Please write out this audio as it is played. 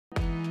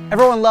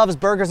Everyone loves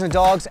burgers and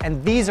dogs,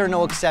 and these are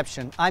no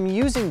exception. I'm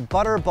using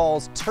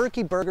Butterball's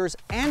turkey burgers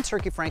and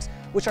turkey franks,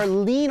 which are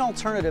lean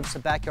alternatives to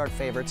backyard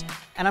favorites,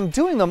 and I'm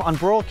doing them on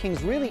Broil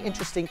King's really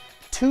interesting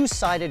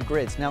two-sided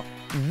grids. Now,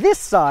 this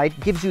side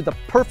gives you the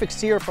perfect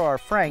sear for our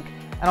frank,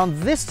 and on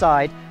this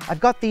side,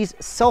 I've got these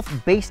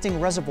self-basting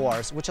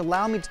reservoirs, which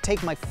allow me to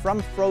take my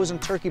from-frozen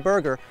turkey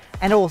burger,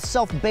 and it will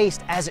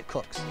self-baste as it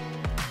cooks.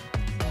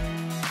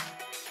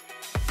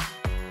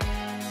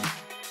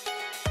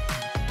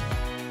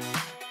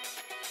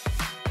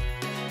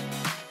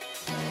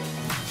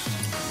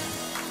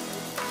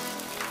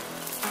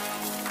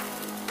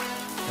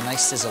 A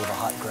nice sizzle of a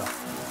hot grill.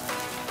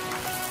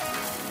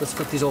 Let's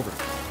flip these over.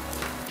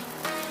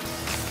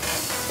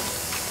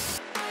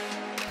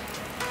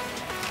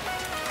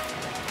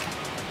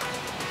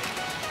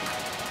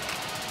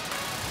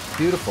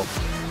 Beautiful.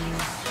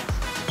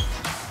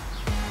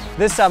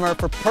 This summer,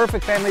 for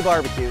perfect family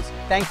barbecues,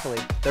 thankfully,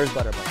 there's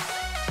Butterball.